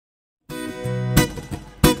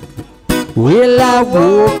Well, I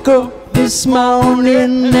woke up this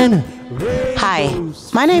morning and... Hi,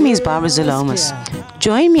 my name is Barbara Zalomas.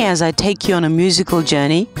 Join me as I take you on a musical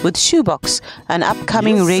journey with Shoebox, an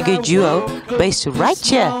upcoming reggae duo based right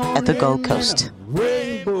here at the Gold Coast.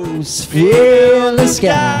 Rainbows fill the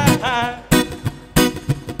sky.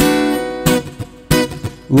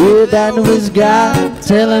 Well, that was God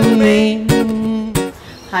telling me.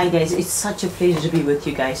 Hi guys, it's such a pleasure to be with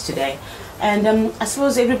you guys today. And I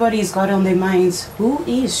suppose everybody's got on their minds, who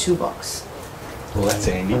is Shoebox? Well, that's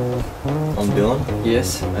Andy. I'm Dylan.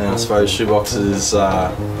 Yes. And I suppose Shoebox is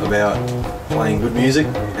about playing good music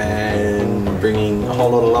and bringing a whole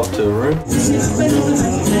lot of love to a room.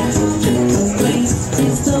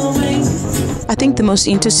 I think the most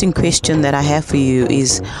interesting question that I have for you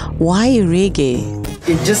is, why reggae?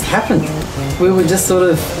 It just happened. We were just sort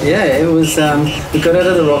of, it was, we got out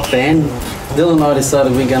of the rock band. Dylan and I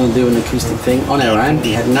decided we were going to do an acoustic thing on our own.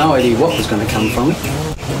 We had no idea what was going to come from it.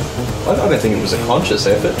 I don't think it was a conscious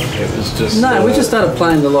effort. It was just... No, we just started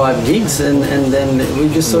playing the live gigs and then we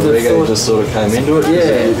just sort of reggae thought... just sort of came into it.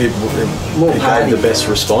 Yeah. It gave the best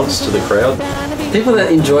response to the crowd. People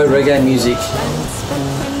that enjoy reggae music,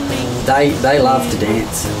 they love to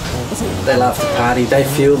dance. They love to party. They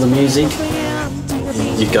feel the music.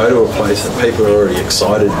 You go to a place and people are already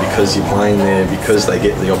excited because you're playing there, because they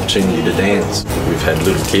get the opportunity to dance. We've had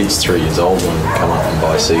little kids, 3 years old, want to come up and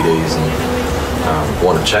buy CDs and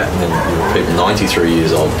want to chat, and then people 93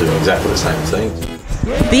 years old doing exactly the same thing.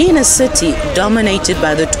 Being a city dominated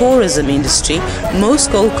by the tourism industry,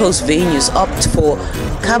 most Gold Coast venues opt for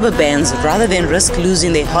cover bands rather than risk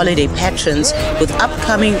losing their holiday patrons with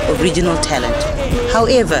upcoming original talent.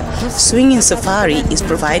 However, Swinging Safari is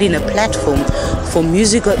providing a platform for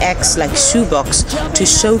musical acts like Shoebox to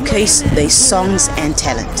showcase their songs and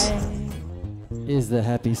talent. Is the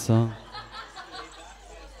happy song.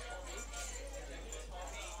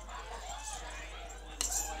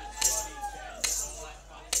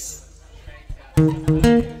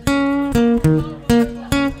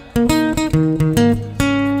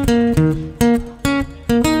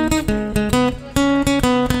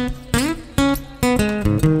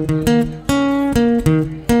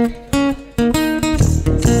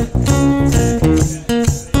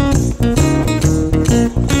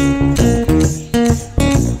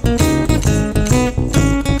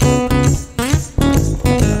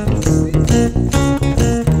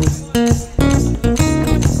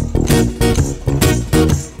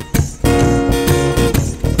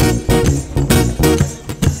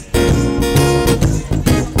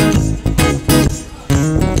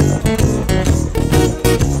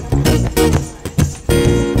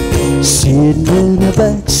 Sitting in a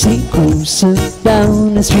backseat, cruising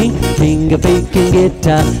down the street, finger picking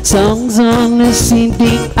guitar, songs on the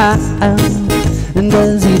CD. And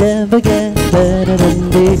does it ever get better than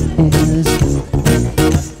this?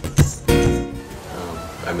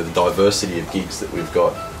 And with the diversity of gigs that we've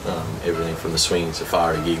got, everything from the Swinging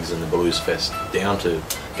Safari gigs and the Blues Fest down to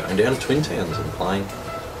going down to Twin Towns and playing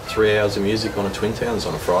 3 hours of music on a Twin Towns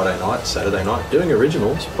on a Friday night, Saturday night, doing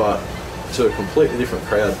originals, but to a completely different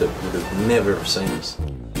crowd that would have never have seen us.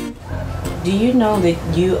 Do you know that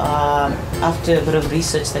you are, after a bit of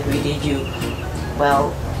research that we did,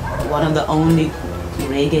 well, one of the only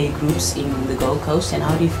reggae groups in the Gold Coast, and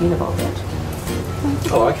how do you feel about that?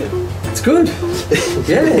 I like it. It's good.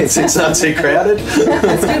 Yeah, it's not too crowded. It's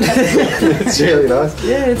good. It's really nice.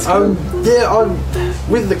 Yeah, it's good.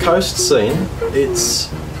 With the coast scene, it's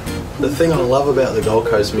the thing I love about the Gold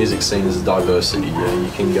Coast music scene is the diversity.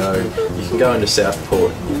 You can go into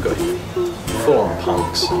Southport, you've got full-on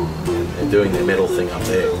punks and doing their metal thing up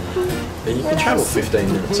there. Then you can travel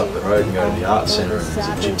 15 minutes up the road and go to the Arts Centre and there's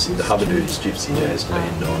a gypsy, the Hubbadoos Gypsy Jazz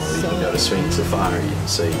Band on, or you can go to Swinging Safari and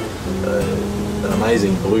see an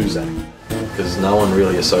amazing blues act, because no one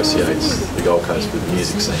really associates the Gold Coast with the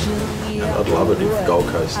music scene. I'd love it if Gold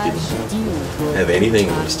Coast didn't have anything,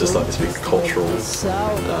 it was just like this big cultural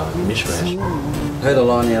mishmash. I heard a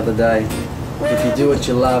line the other day, if you do what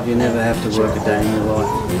you love, you never have to work a day in your life.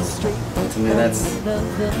 To me,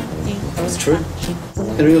 that's true.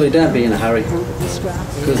 You really don't be in a hurry,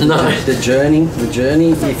 because the journey.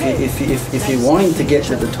 If you're wanting to get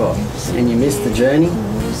to the top and you miss the journey,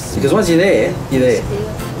 because once you're there, you're there.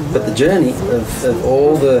 But the journey of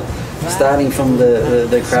all the starting from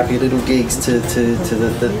the crappy little gigs to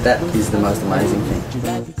that is the most amazing thing.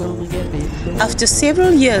 After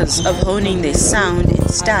several years of honing their sound and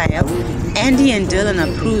style, Andy and Dylan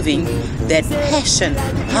are proving that passion,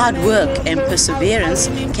 hard work and perseverance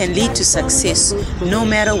can lead to success no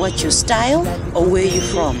matter what your style or where you're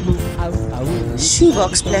from.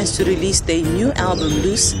 Shoebox plans to release their new album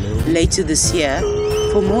Loose later this year.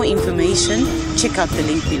 For more information, check out the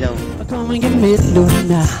link below. Come and give me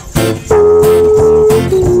Luna.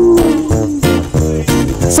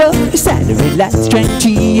 So we sat and relaxed, drank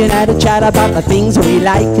tea, and had a chat about the things we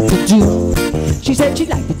like to do. She said she'd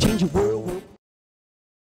like to change the world.